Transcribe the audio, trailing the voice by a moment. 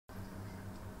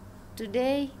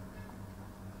Today,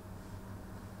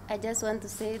 I just want to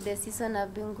say the season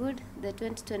have been good. The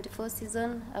 2024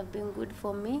 season have been good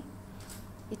for me.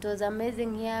 It was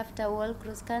amazing here after World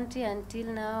Cross Country until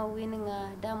now winning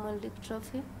a Diamond League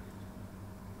trophy.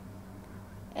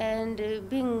 And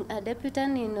being a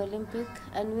debutant in Olympic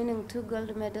and winning 2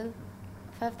 gold medals,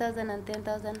 5,000 and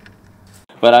 10,000.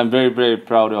 But I'm very, very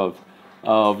proud of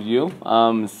you.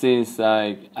 Since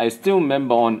I still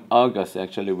remember on August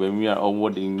actually when we are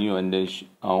awarding you, and then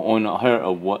on her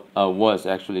awards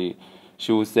actually,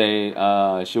 she will say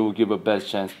she will give her best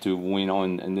chance to win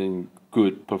on, and then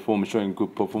showing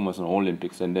good performance on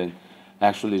Olympics, and then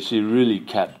actually she really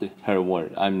kept her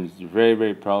word. I'm very,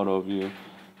 very proud of you.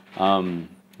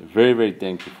 Very, very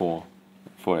thankful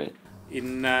for it.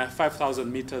 In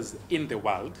 5,000 meters in the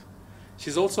world.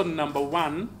 She's also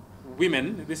 #1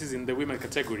 women, this is in the women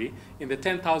category, in the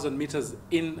 10,000 meters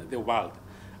in the world.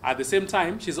 At the same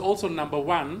time, she's also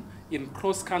 #1 in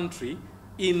cross country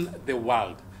in the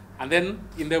world. And then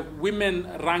in the women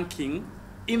ranking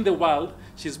in the world,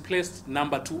 she's placed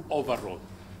 #2 overall.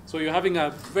 So you're having a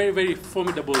very, very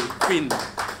formidable queen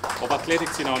of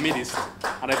athletics in our midst.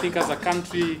 And I think as a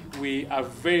country, we are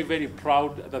very, very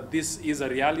proud that this is a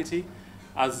reality.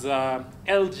 As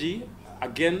LG,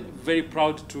 again, very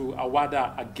proud to award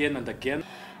her again and again.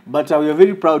 But we are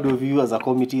very proud of you as a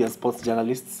committee, as sports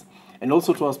journalists, and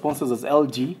also to our sponsors as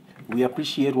LG. We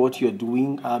appreciate what you're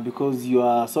doing because you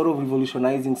are sort of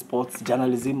revolutionizing sports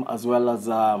journalism as well as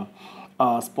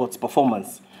sports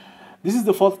performance. This is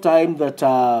the 4th time that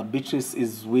Beatrice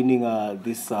is winning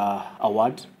this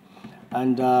award.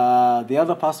 And the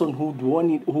other person who'd won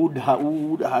it,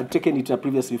 who had taken it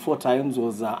previously 4 times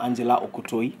was Angela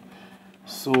Okutoi.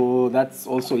 So that's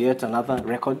also yet another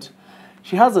record.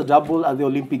 She has a double at the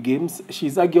Olympic Games.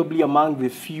 She's arguably among the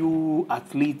few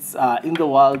athletes in the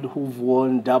world who've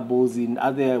won doubles in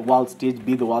other world stage,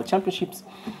 be the World Championships.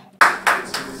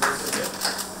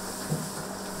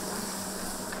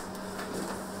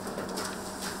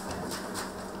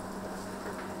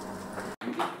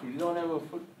 You don't have a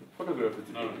photographer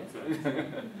today.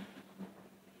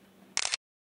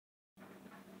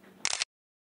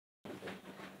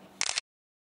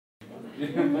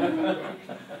 No.